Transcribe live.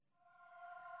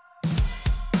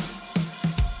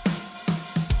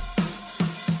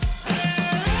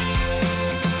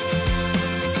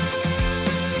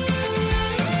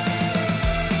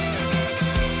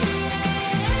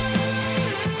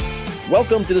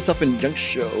Welcome to the Stuff and Junk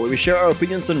Show, where we share our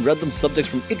opinions on random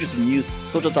subjects from interesting news,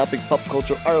 social topics, pop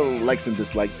culture, our likes and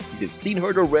dislikes, things you've seen,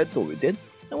 heard, or read, what we did,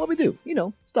 and what we do. You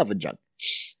know, stuff and junk.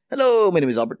 Hello, my name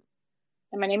is Albert.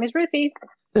 And my name is Ruthie.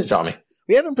 This is Johnny.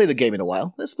 We haven't played a game in a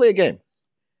while. Let's play a game.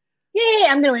 Yay,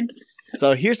 I'm gonna win.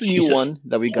 So here's the new one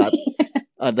that we got,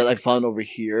 that I found over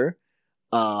here.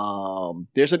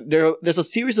 There's a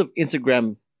series of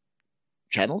Instagram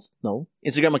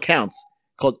accounts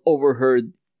called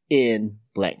Overheard in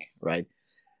blank, right?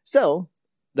 So,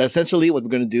 that's essentially what we're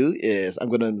going to do is I'm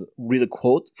going to read a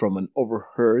quote from an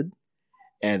Overheard,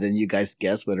 and then you guys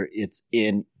guess whether it's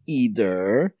in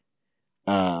either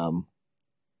like,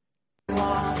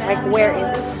 where is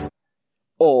it?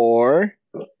 Or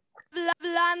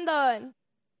London.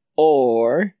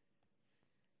 Or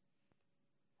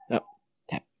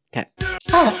tap.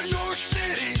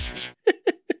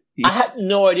 I had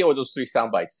no idea what those three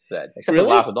sound bites said, except for the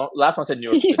last one. Last one said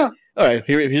New York City. Yeah. All right,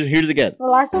 here's it again. The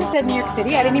last one said New York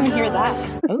City. I didn't even hear that.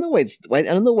 I don't know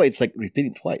why it's like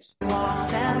repeating twice.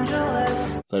 Los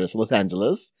Angeles. So there's Los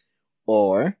Angeles,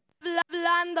 or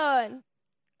London.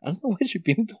 I don't know why it's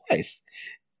repeating twice.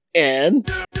 And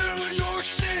New York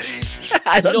City.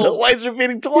 I don't know why it's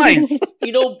repeating twice.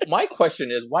 My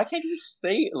question is, why can't you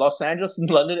say Los Angeles,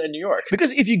 London, and New York?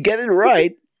 Because if you get it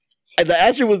right, and the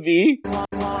answer would be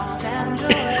Los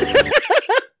Angeles.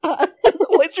 I don't know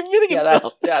why it's repeating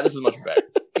itself. This is much better.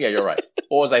 Yeah, you're right.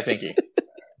 What was I thinking?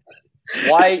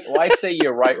 Why say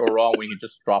you're right or wrong when you can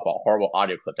just drop a horrible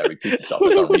audio clip that repeats itself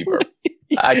with a reverb?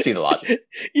 I see the logic.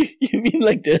 You mean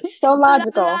like this? So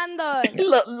logical.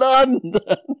 London. London.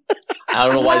 I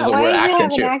don't know why there's a word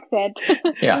accent here. Accent?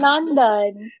 Yeah.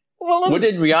 London. Well, when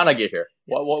did Rihanna get here?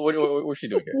 What's she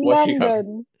doing here? What's she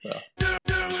coming?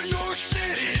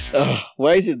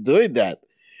 Why is it doing that?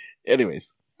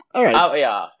 Anyways, all right.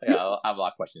 I have a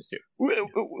lot of questions too.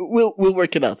 We'll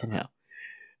work it out somehow.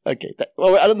 Okay.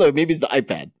 I don't know. Maybe it's the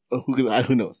iPad.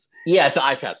 Who knows? Yeah, it's the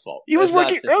iPad's fault. It was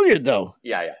working earlier, though.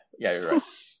 Yeah, you're right.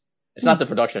 It's not the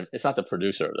production. It's not the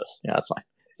producer of this. Yeah, that's fine.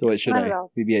 So what should I?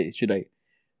 Maybe should I?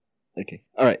 Okay.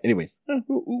 All right. Anyways,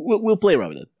 we'll play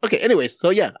around with it. Okay. Anyways, so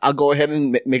yeah, I'll go ahead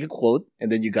and make a quote,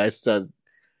 and then you guys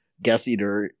guess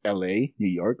either L.A., New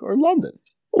York, or London.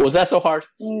 Was that so hard?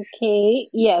 Okay.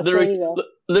 Yes. There you go.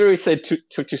 Literally said took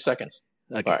 2 seconds.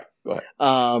 Okay. All right. Go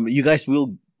ahead. You guys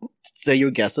will say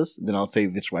your guesses, then I'll say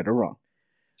if it's right or wrong.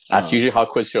 That's usually how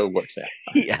quiz show works. Yeah.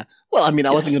 Yeah. Well, I mean,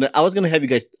 I wasn't gonna have you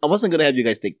guys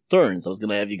take turns. I was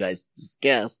gonna have you guys just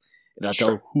guess, and I'll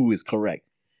tell who is correct.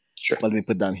 Sure. Let me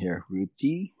put down here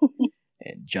Ruthie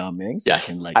and John Mings.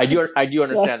 Yes. I do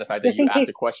understand the fact that you ask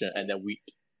a question and then we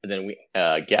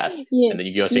guess, and then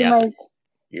you give us the answer.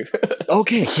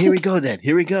 Okay, here we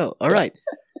go. All right.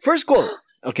 First quote.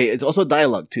 Okay, it's also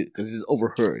dialogue too, because this is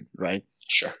Overheard, right?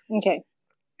 Sure. Okay.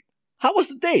 How was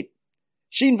the date?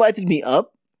 She invited me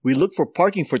up. We looked for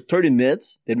parking for 30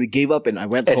 minutes. Then we gave up and I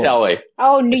went home. It's L.A.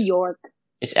 Oh, New York.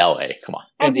 It's L.A. Come on.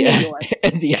 And New York.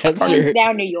 And the answer...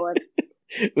 Down New York.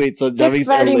 Wait, so Jamming's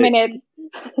 30 LA. minutes.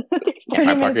 30 minutes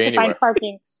to find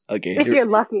parking. Okay. If you're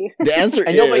lucky. The answer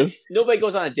and is... Nobody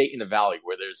goes on a date in the valley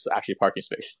where there's actually parking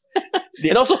space.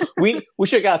 And also, we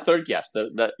should have got a third guess.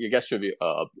 Your guess should be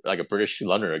like a British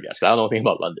Londoner guess. I don't know anything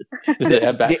about London.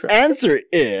 The answer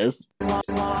is...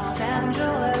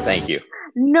 Thank you.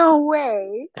 No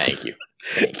way. Thank you.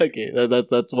 Okay,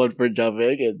 that's one for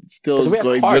Jamming, and still we have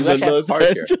going cars. with Los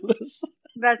Angeles.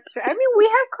 That's true. I mean, we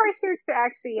have cars here too.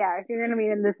 Actually, yeah. If you're going to be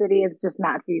in the city, it's just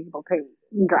not feasible to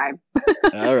drive.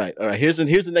 All right. Here's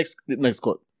the next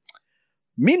quote.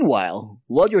 Meanwhile,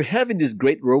 while you're having this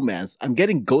great romance, I'm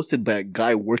getting ghosted by a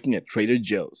guy working at Trader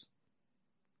Joe's.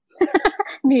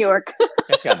 New York.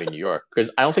 It's got to be New York,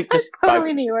 because I don't think this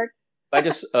totally New York. By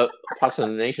just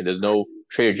approximation, there's no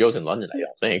Trader Joe's in London. I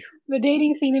don't think the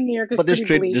dating scene in New York is but there's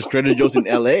Trader Joe's in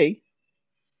L.A.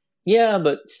 Yeah,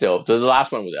 but still, the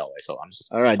last one was L.A. So I'm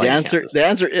just all right. The answer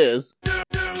is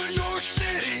New York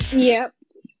City. Yep.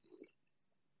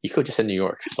 You could just say New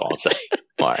York. That's all I'm saying.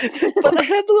 All right. But I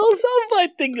have the little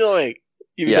soundbite thing going.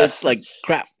 Even though it's like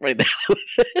crap right now.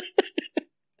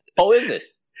 Oh, is it?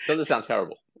 Doesn't sound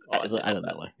terrible. Oh, I don't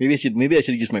know. Maybe I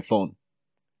should use my phone.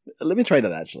 Let me try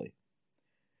that actually.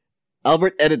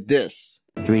 Albert, edit this.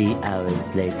 3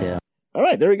 hours later. All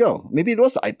right, there we go. Maybe it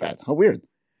was the iPad. How weird.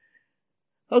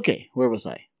 Okay, where was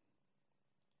I?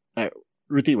 All right,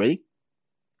 Ruthie, ready?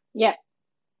 Yeah.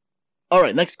 All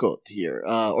right, next quote here,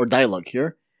 or dialogue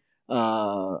here.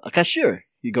 A cashier,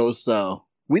 he goes,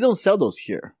 we don't sell those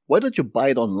here. Why don't you buy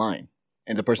it online?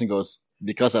 And the person goes,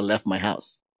 because I left my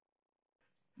house.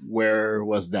 Where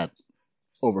was that?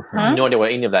 Overheard. I have no idea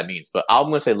what any of that means, but I'm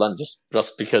gonna say London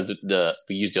just because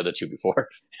we used the other two before.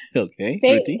 Okay,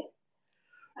 Say- Ruthie.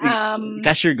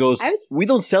 Cashier goes, I would- we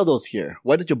don't sell those here.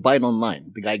 Why don't you buy it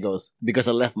online? The guy goes, because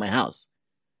I left my house.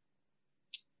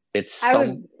 It's I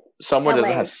would- somewhere doesn't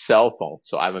LA. have cell phones,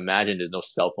 so I imagine there's no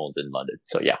cell phones in London.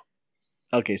 So yeah,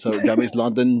 Okay, so Jamie is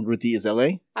London, Ruthie is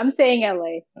LA. I'm saying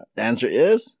LA. The answer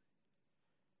is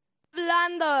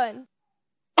London.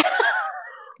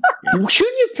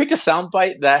 shouldn't you pick a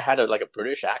soundbite that had a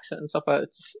British accent and stuff? That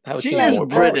would she seem is more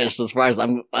British as far as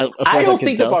I'm. As far I as don't can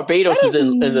think the tell. Barbados is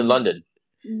in London.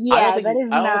 Yeah, I that is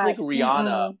not. don't think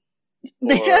Rihanna.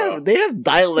 They have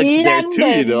dialects there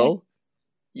too, you know.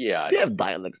 Yeah, They have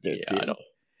dialects there yeah, too. I don't.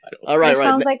 All right, It right.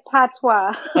 sounds like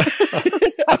patois.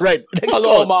 All right. Next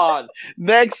Hello, quote.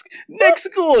 man.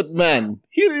 Next quote, man.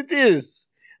 Here it is.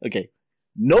 Okay.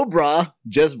 No bra,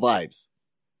 just vibes.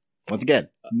 Once again,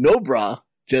 no bra,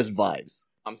 just vibes.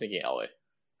 I'm thinking LA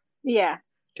Yeah.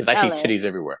 because I see LA. titties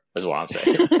everywhere. That's what I'm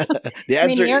saying. The I mean,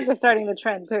 answer. New York is starting the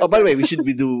trend too. Oh, by the way, we should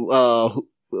be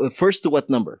first to what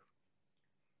number?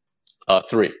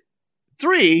 3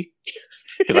 3.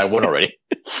 because I won already.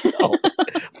 Oh,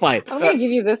 fine. I'm gonna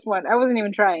give you this one. I wasn't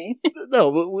even trying. No,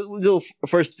 we'll go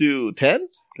first to 10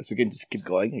 because we can just keep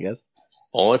going, I guess.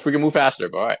 Only if we can move faster.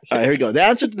 But all right. All right, here we go. The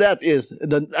answer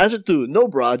to no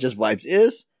bra, just vibes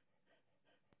is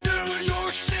New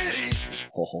York City.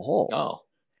 ho ho ho. Oh,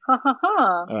 Ha ha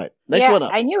ha. All right, next Yeah, one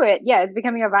up. I knew it. Yeah, it's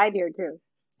becoming a vibe here too.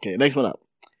 Okay, next one up.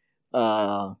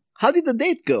 How did the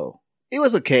date go? It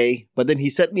was okay, but then he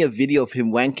sent me a video of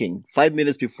him wanking 5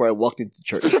 minutes before I walked into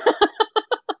church.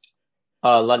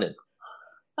 London.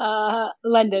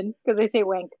 London, because they say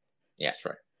wank. Yes,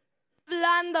 right.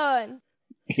 London.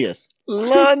 Yes,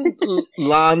 London.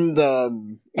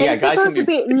 Yeah, It's guys supposed can to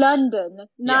be London,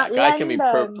 not guys can be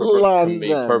London. can be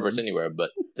London. perverts anywhere,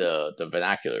 but the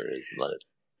vernacular is London.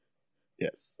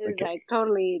 Yes. It's Okay. like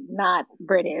totally not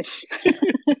British.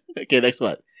 Okay. Next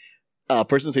one.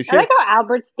 Person says I here. like how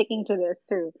Albert's sticking to this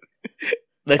too.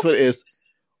 Next one is,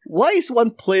 why is one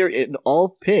player in all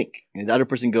pink? And the other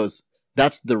person goes,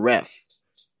 that's the ref.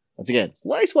 Once again,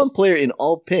 why is one player in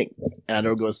all pink? And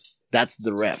another goes, that's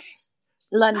the ref.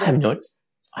 London.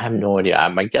 I have no idea.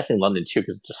 I'm guessing London too,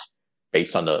 because just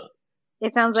based on the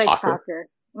It sounds like Soccer? soccer.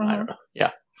 I Mhm. don't know.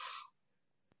 Yeah,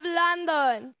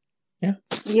 London.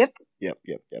 Yep. Yep.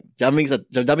 Jaming's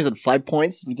at 5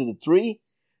 points. We did the 3.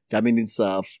 Jaming needs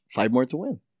 5 more to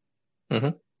win.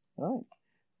 Mhm. All right.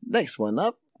 Next one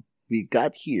up, we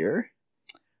got here.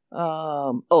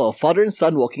 A father and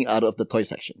son walking out of the toy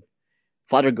section.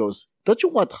 Father goes, don't you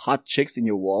want hot chicks in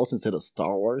your walls instead of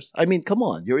Star Wars? I mean, come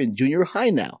on, you're in junior high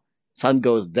now. Son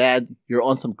goes, Dad, you're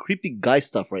on some creepy guy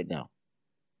stuff right now.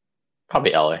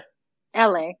 probably LA.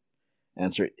 LA.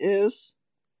 Answer is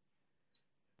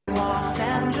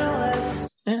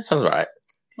Yeah, sounds right.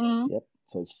 Mhm. yep.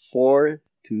 So it's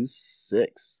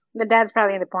 4-6. The dad's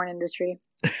probably in the porn industry.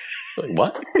 Wait,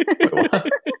 what? Wait, what?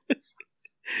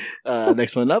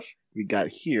 Next one up, we got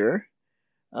here.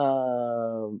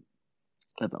 Not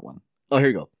that one. Oh, here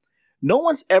we go. No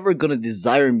one's ever gonna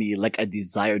desire me like I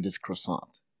desire this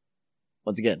croissant.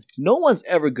 Once again, no one's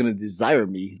ever gonna desire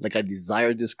me like I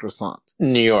desire this croissant.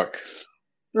 New York.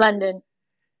 London.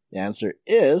 The answer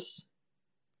is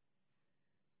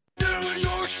New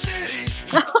York City.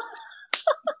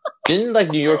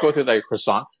 Didn't New York go through that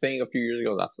croissant thing a few years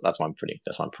ago? That's why I'm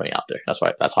putting out there. That's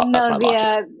my No,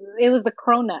 logic. it was the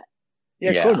cronut.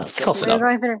 Yeah, Corona. it's close It enough. was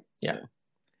right there.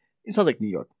 It sounds like New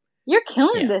York. You're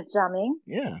killing Yeah. this, Johnny.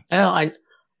 Yeah. Well,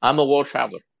 I'm a world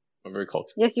traveler. I'm very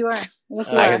cultured. Yes, you are. Yes,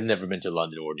 you I are. have never been to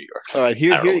London or New York. All right.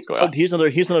 I don't know what's going on. Here's another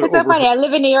It's so overheard. funny. I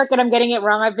live in New York and I'm getting it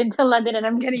wrong. I've been to London and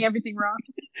I'm getting everything wrong.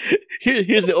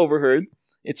 Here's the overheard.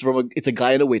 It's a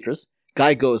guy and a waitress.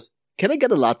 Guy goes, "Can I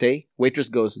get a latte?" Waitress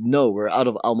goes, "No, we're out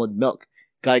of almond milk."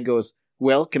 Guy goes,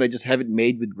 "Well, can I just have it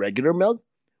made with regular milk?"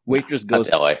 Waitress goes,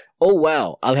 That's LA. "Oh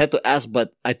wow, I'll have to ask,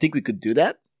 but I think we could do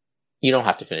that." You don't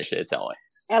have to finish it. It's LA.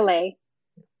 LA.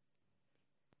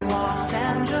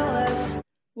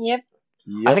 Yep.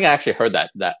 I think I actually heard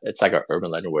that it's like an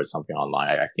urban legend where it's something online.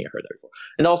 I think I heard that before.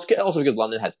 And also because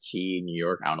London has tea in New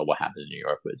York. I don't know what happens in New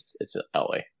York, but it's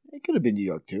LA. It could have been New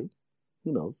York too.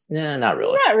 Who knows? Yeah, not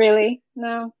really. Not really.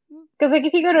 No. Because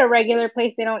if you go to a regular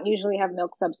place, they don't usually have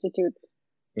milk substitutes.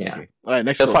 Yeah. Okay. All right,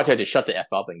 next They'll one. probably have to shut the F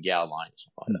up and get out of line or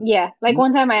something like that. Yeah. Like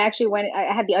one time I actually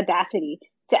I had the audacity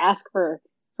to ask for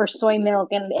soy milk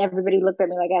and everybody looked at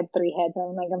me like I had 3 heads.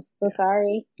 I'm like, I'm so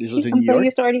sorry. This was in I'm New so York.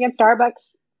 used to ordering at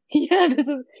Starbucks. Yeah, this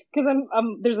is because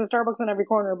there's a Starbucks on every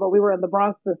corner, but we were in the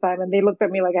Bronx this time and they looked at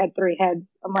me like I had 3 heads.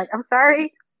 I'm like, I'm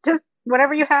sorry. Just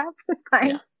whatever you have is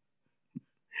fine. Yeah.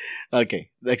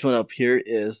 Okay, next one up here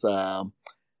is oh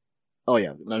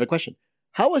yeah, another question.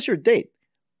 How was your date?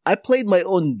 I played my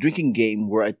own drinking game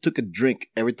where I took a drink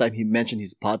every time he mentioned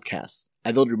his podcast.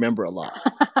 I don't remember a lot.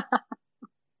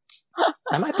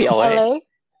 That might be LA. LA?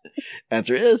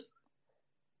 Answer is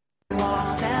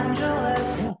Los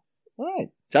Angeles. all right.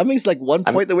 That means like 1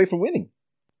 I'm- point away from winning.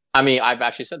 I mean, I've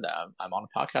actually said that. I'm on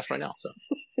a podcast right now, so.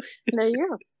 There you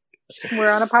go. We're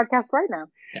on a podcast right now.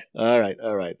 All right.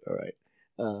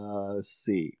 Let's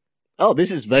see. Oh,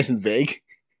 this is nice and vague.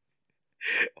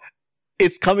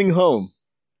 It's coming home.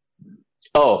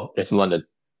 Oh, it's London.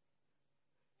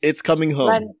 It's coming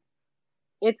home.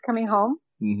 It's coming home.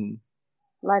 Mm-hmm.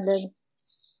 London.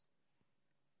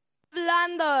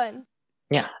 London.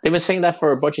 Yeah, they've been saying that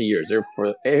for a bunch of years. They're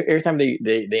for every time they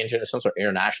enter some sort of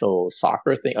international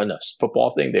soccer thing, no, football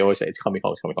thing, they always say it's coming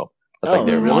home, it's coming home. That's like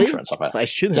their really? mantra and stuff like So that. I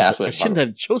shouldn't Yeah, have. that's what I it's shouldn't about.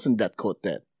 have chosen that quote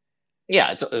then.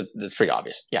 Yeah, it's pretty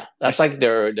obvious. Yeah, that's like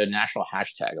their national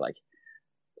hashtag,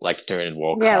 like during the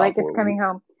World Yeah, Cup. like it's or- coming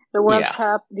home. The World Yeah.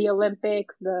 Cup, the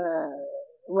Olympics,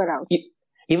 what else?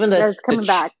 Even the That's coming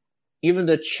back. Even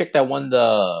the chick that won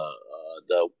the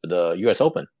U.S.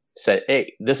 Open said,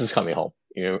 "Hey, this is coming home."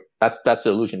 You know, that's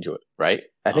the allusion to it, right?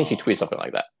 I think she tweeted something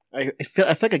like that. I feel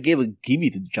like I gave a gimme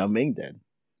to Jiaming then.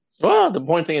 Well, the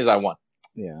point thing is, I won.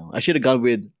 Yeah, I should have gone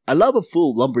with, I love a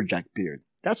full lumberjack beard.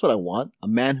 That's what I want. A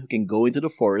man who can go into the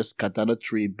forest, cut down a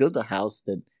tree, build a house,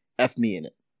 then F me in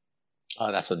it. Oh,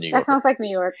 that's a New That York. sounds like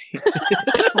New York.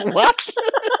 What?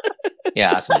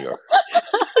 Yeah, that's a New York.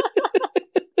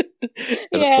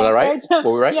 Yeah, Was I right?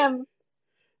 Were we right?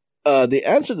 Yeah. The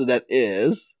answer to that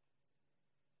is...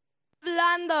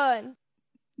 London.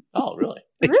 Oh, really?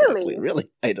 Exactly, really?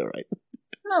 I know, right?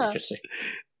 Huh. Interesting.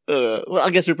 Well, I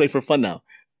guess we're playing for fun now.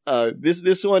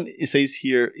 This one, it says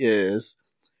here is,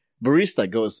 barista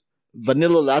goes,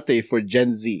 vanilla latte for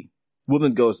Gen Z.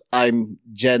 Woman goes, I'm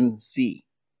Gen C.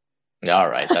 All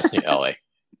right, that's New LA.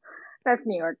 That's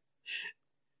New York.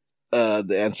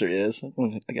 The answer is,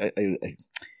 I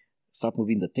stop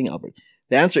moving the thing, Albert.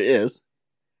 The answer is,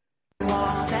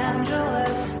 Los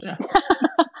Angeles. Yeah.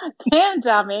 Damn,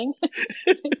 Jamming.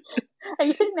 Are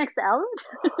you sitting next to Albert?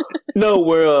 No,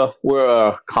 we're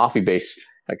a coffee based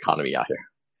economy out here.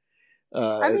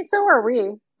 I mean, so are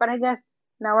we. But I guess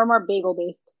now we're more bagel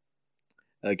based.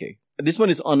 okay. This one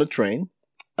is on a train.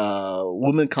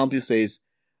 Woman calmly says,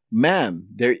 ma'am,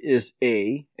 there is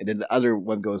a, and then the other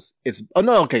one goes, it's, oh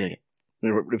no, okay.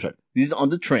 Sorry. This is on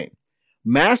the train.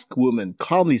 Masked woman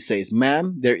calmly says,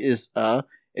 ma'am, there is a,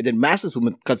 and then masked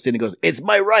woman cuts in and goes, it's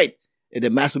my right. And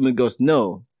then masked woman goes,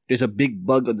 no, there's a big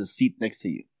bug on the seat next to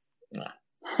you.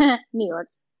 New York.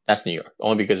 That's New York,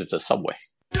 only because it's a subway.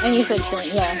 And you said train,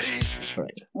 yeah. All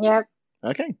right. Yep.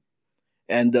 Okay.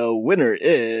 And the winner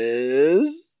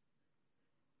is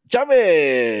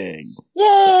Jamming.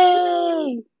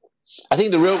 Yay! I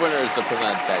think the real winner is the person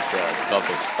that developed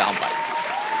those sound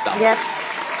bites. Sound Yep.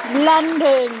 bites.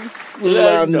 London.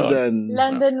 London.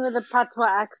 London with a patois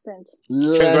accent.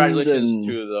 Congratulations London.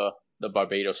 to the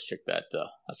Barbados chick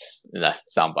that's in that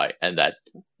soundbite and that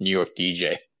New York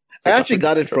DJ. I actually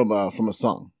got it from a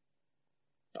song.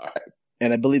 All right.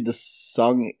 And I believe the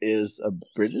song is a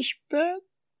British band?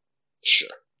 Sure.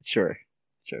 Sure.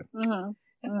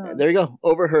 Mm-hmm. There you go.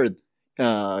 Overheard.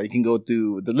 You can go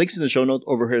to the links in the show note.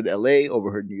 Overheard LA,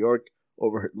 Overheard New York,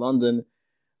 Overheard London.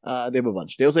 They have a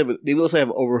bunch. They also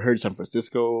have Overheard San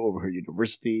Francisco, Overheard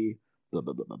University, blah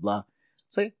blah blah blah blah.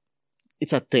 So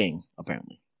it's a thing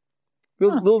apparently.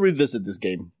 We'll revisit this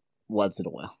game once in a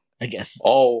while, I guess.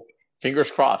 Oh,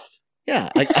 fingers crossed. Yeah,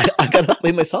 I gotta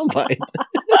play my soundbite.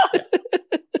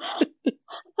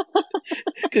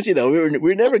 Because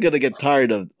we're never gonna get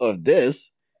tired of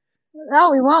this. No,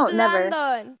 we won't. Never.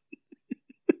 London.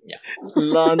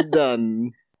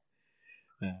 London.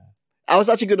 I was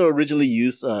actually gonna originally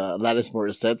use Alanis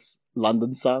Morissette's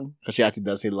London song because she actually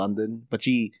does say London, but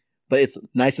it's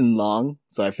nice and long,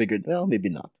 so I figured, well, maybe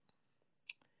not.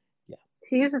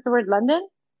 She uses the word London?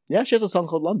 Yeah, she has a song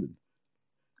called London.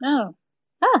 Oh.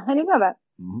 Ah, I didn't know that.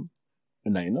 Mm-hmm.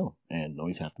 And now you know, and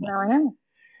always have to. Now I know.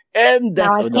 And that's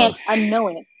Now I can't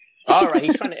unknow it. All right,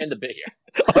 he's trying to end the bit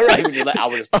here. All right. Maybe let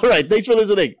Albert just- All right, thanks for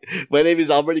listening. My name is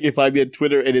Albert. You can find me on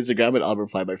Twitter and Instagram at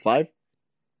Albert5x5.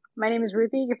 My name is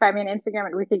Ruthie. You can find me on Instagram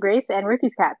at Ruthie Grace and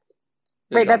Ruthie's Cats.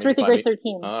 Does Wait, that that's mean Ruthie you Grace find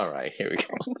 13. All right, here we go.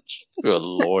 Good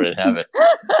Lord in heaven.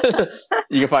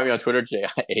 You can find me on Twitter,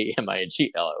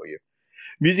 JIAMINGLOU.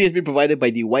 Music has been provided by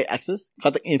the Y Axis.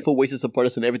 Contact info, ways to support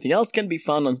us, and everything else can be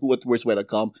found on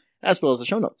whowhatwhereswhy.com as well as the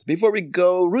show notes. Before we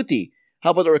go, Ruthie,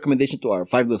 how about a recommendation to our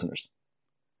 5 listeners?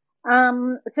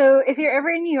 So if you're ever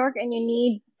in New York and you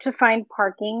need to find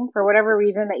parking for whatever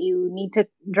reason that you need to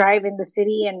drive in the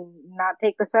city and not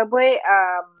take the subway,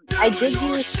 I did New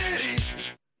York use. City.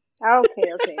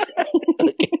 Okay.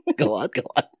 Okay, go on.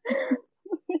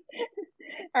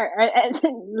 All right,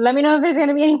 let me know if there's going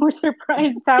to be any more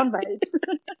surprise sound bites.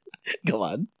 Go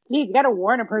on. Jeez, you got to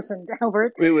warn a person,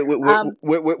 Albert. Wait,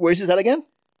 where's this at again?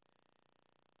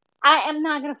 I am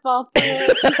not going to fall for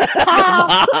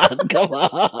it. Come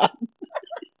on.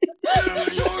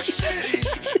 New York City.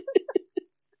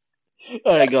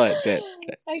 All right, go ahead.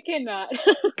 I cannot.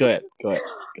 Go ahead.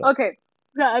 Okay,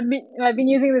 so I've been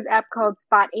using this app called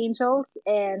Spot Angels,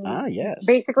 and Yes.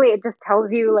 basically it just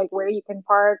tells you like where you can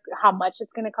park, how much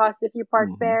it's going to cost if you park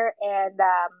Mhm. there, and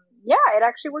yeah, it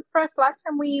actually worked for us last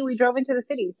time we drove into the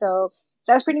city, so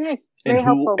that was pretty nice, And very who-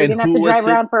 helpful. We and didn't have who to drive was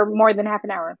it? around for more than half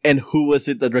an hour. And who was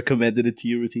it that recommended it to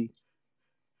you, Ruthie?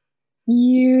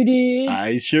 You did.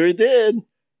 I sure did.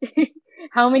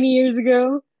 How many years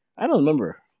ago? I don't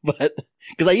remember, but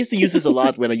because I used to use this a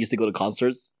lot when I used to go to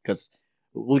concerts, because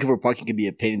looking for parking can be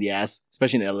a pain in the ass,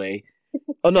 especially in LA.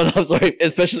 Oh no, I'm sorry.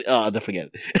 Especially, don't forget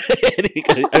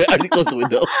it. I already closed the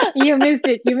window. You missed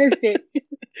it.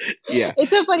 Yeah. It's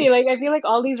so funny. Like I feel like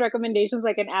all these recommendations,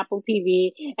 like an Apple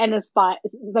TV and a Spot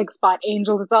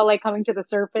Angels, it's all like coming to the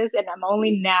surface, and I'm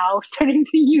only now starting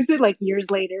to use it, like years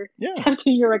later Yeah. after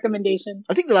your recommendation.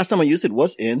 I think the last time I used it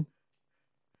was in.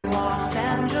 Los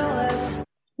Angeles.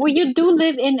 Well, you do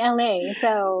live in LA,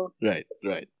 so Right.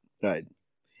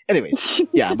 Anyways,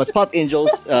 yeah, but Spot Angels,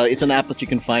 it's an app that you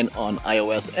can find on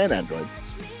iOS and Android.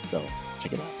 So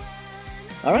check it out.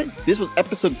 All right, this was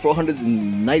episode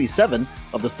 497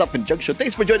 of the Stuff and Junk Show.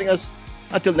 Thanks for joining us.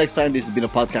 Until next time, this has been a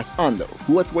podcast on the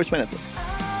Who at Words Network.